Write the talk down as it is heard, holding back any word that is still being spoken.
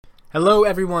Hello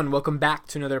everyone, welcome back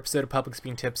to another episode of Public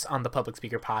Speaking Tips on the Public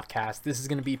Speaker Podcast. This is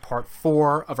going to be part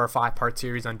 4 of our 5-part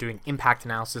series on doing impact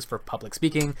analysis for public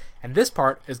speaking, and this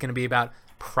part is going to be about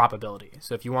probability.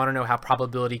 So if you want to know how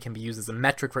probability can be used as a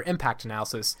metric for impact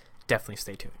analysis, definitely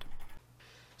stay tuned.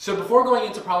 So before going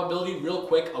into probability, real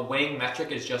quick, a weighing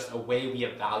metric is just a way we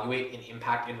evaluate an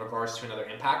impact in regards to another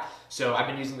impact. So I've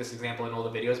been using this example in all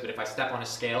the videos, but if I step on a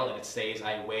scale and it says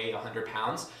I weigh 100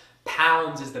 pounds,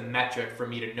 pounds is the metric for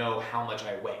me to know how much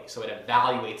I weigh. So it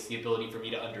evaluates the ability for me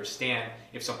to understand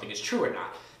if something is true or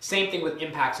not. Same thing with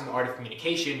impacts in the art of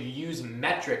communication. You use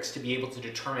metrics to be able to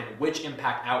determine which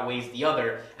impact outweighs the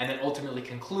other and then ultimately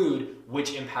conclude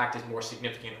which impact is more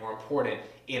significant or important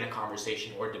in a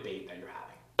conversation or debate that you're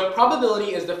having. So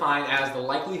probability is defined as the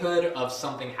likelihood of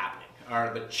something happening,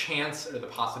 or the chance or the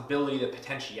possibility, the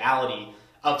potentiality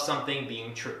of something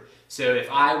being true. So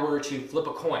if I were to flip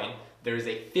a coin, there is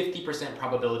a 50%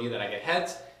 probability that I get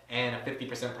heads and a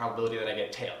 50% probability that I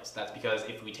get tails. That's because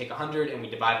if we take 100 and we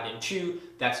divide it in 2,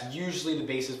 that's usually the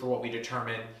basis for what we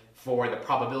determine for the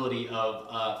probability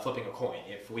of flipping a coin.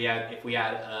 If we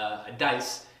had a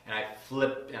dice and I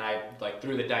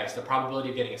threw the dice, the probability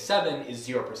of getting a 7 is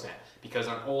 0%, because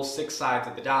on all 6 sides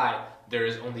of the die, there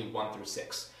is only 1 through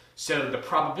 6. So the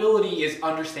probability is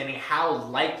understanding how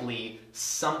likely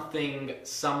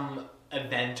some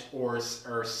event or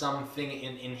something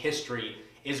in history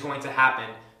is going to happen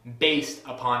based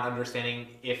upon understanding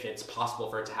if it's possible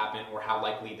for it to happen or how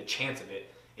likely the chance of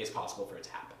it is possible for it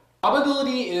to happen.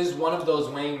 Probability is one of those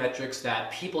weighing metrics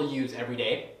that people use every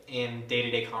day in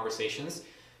day-to-day conversations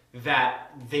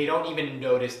that they don't even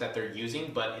notice that they're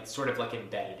using, but it's sort of like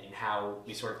embedded in how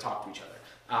we sort of talk to each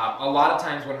other. A lot of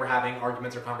times when we're having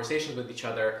arguments or conversations with each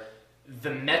other,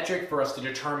 the metric for us to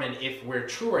determine if we're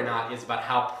true or not is about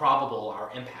how probable our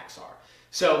impacts are.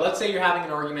 So let's say you're having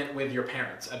an argument with your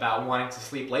parents about wanting to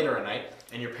sleep later at night,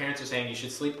 and your parents are saying you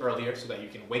should sleep earlier so that you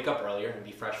can wake up earlier and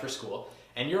be fresh for school.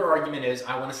 And your argument is,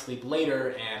 I want to sleep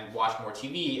later and watch more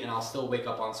TV, and I'll still wake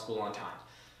up on school on time.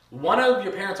 One of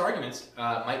your parents' arguments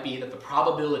might be that the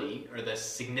probability or the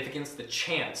significance, the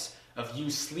chance of you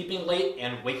sleeping late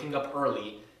and waking up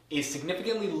early is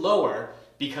significantly lower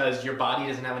because your body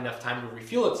doesn't have enough time to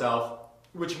refuel itself,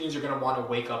 which means you're going to want to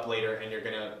wake up later and you're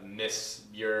going to miss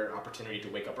your opportunity to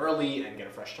wake up early and get a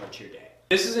fresh start to your day.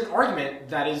 This is an argument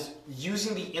that is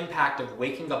using the impact of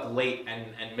waking up late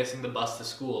and missing the bus to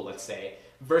school, let's say,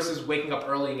 versus waking up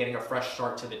early and getting a fresh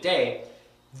start to the day.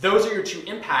 Those are your 2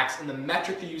 impacts, and the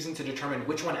metric you're using to determine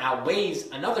which one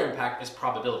outweighs another impact is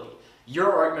probability.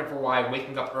 Your argument for why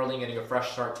waking up early and getting a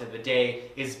fresh start to the day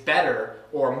is better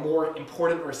or more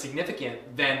important or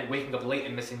significant than waking up late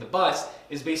and missing the bus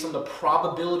is based on the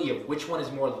probability of which one is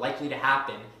more likely to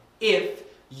happen if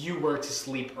you were to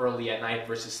sleep early at night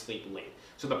versus sleep late.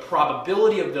 So the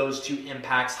probability of those 2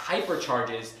 impacts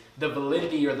hypercharges the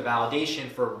validity or the validation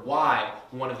for why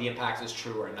one of the impacts is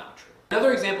true or not true.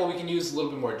 Another example we can use is a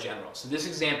little bit more general. So this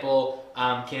example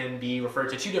can be referred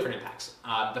to 2 different impacts.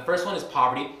 The first one is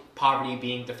poverty. Poverty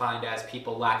being defined as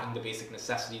people lacking the basic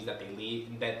necessities that they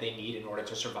need in order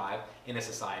to survive in a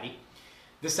society.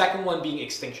 The second one being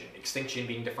extinction. Extinction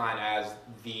being defined as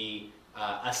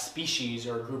a species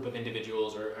or a group of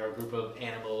individuals or a group of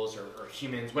animals or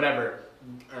humans, whatever,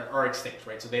 are extinct,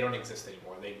 right? So they don't exist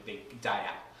anymore. They die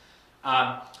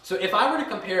out. So if I were to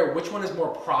compare which one is more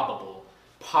probable,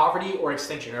 poverty or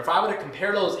extinction, or if I were to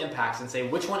compare those impacts and say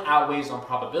which one outweighs on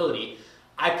probability,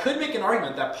 I could make an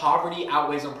argument that poverty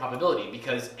outweighs on probability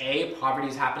because A, poverty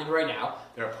is happening right now.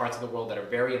 There are parts of the world that are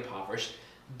very impoverished.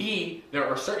 B, there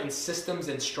are certain systems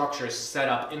and structures set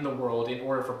up in the world in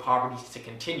order for poverty to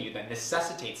continue that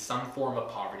necessitates some form of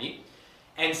poverty.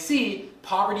 And C,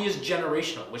 poverty is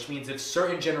generational, which means if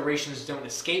certain generations don't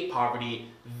escape poverty,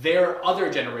 their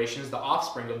other generations, the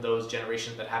offspring of those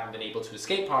generations that haven't been able to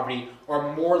escape poverty,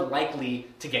 are more likely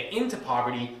to get into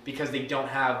poverty because they don't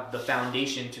have the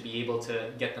foundation to be able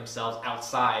to get themselves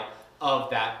outside of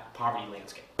that poverty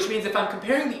landscape. Which means if I'm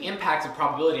comparing the impacts of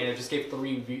probability, and I just gave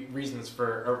 3 reasons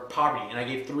for poverty, and I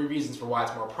gave 3 reasons for why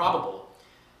it's more probable,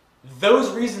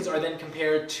 those reasons are then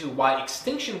compared to why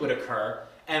extinction would occur.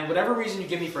 And whatever reason you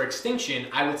give me for extinction,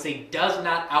 I would say does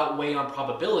not outweigh on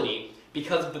probability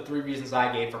because of the 3 reasons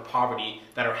I gave for poverty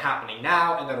that are happening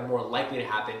now and that are more likely to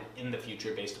happen in the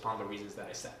future based upon the reasons that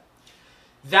I said.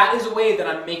 That is a way that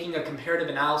I'm making a comparative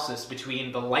analysis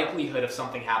between the likelihood of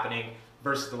something happening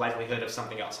versus the likelihood of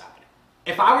something else happening.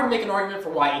 If I were to make an argument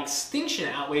for why extinction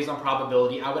outweighs on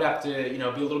probability, I would have to, be a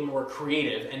little more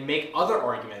creative and make other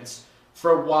arguments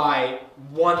for why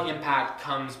one impact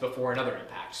comes before another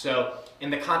impact. So in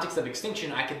the context of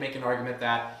extinction, I could make an argument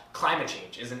that climate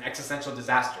change is an existential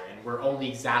disaster, and we're only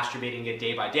exacerbating it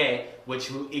day by day,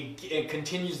 which it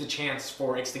continues the chance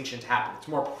for extinction to happen. It's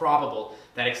more probable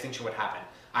that extinction would happen.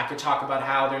 I could talk about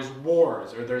how there's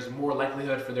wars, or there's more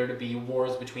likelihood for there to be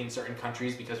wars between certain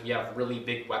countries because we have really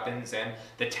big weapons, and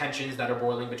the tensions that are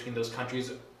boiling between those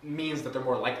countries means that they're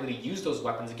more likely to use those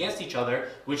weapons against each other,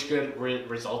 which could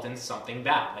result in something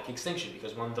bad, like extinction,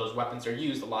 because when those weapons are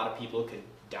used, a lot of people could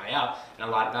die out, and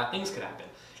a lot of bad things could happen.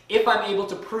 If I'm able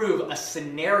to prove a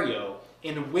scenario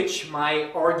in which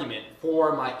my argument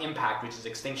for my impact, which is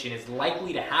extinction, is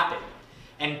likely to happen,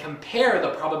 and compare the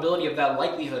probability of that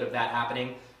likelihood of that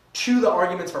happening to the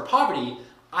arguments for poverty,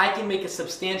 I can make a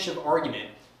substantive argument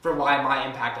for why my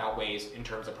impact outweighs in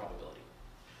terms of probability.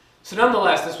 So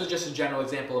nonetheless, this was just a general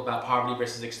example about poverty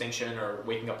versus extinction, or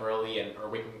waking up early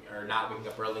or not waking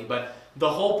up early. But the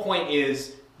whole point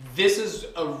is, this is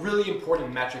a really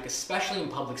important metric, especially in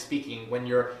public speaking, when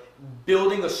you're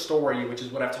building a story, which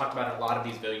is what I've talked about in a lot of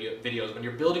these videos. When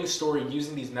you're building a story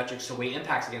using these metrics to weigh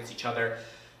impacts against each other,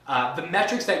 the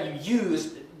metrics that you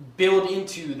use build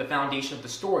into the foundation of the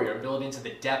story, or build into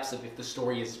the depths of if the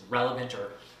story is relevant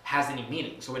or has any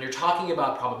meaning. So when you're talking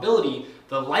about probability,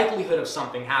 the likelihood of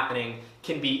something happening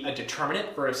can be a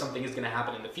determinant for if something is going to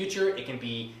happen in the future. It can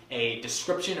be a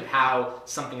description of how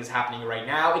something is happening right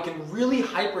now. It can really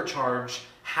hypercharge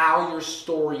how your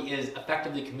story is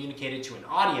effectively communicated to an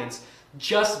audience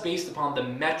just based upon the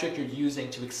metric you're using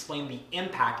to explain the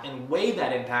impact and weigh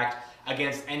that impact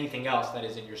against anything else that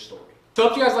is in your story. So I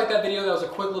hope you guys liked that video. That was a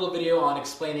quick little video on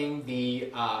explaining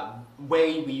the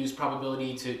way we use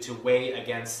probability to weigh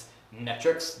against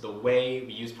metrics, the way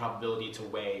we use probability to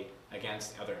weigh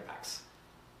against other impacts.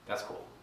 That's cool.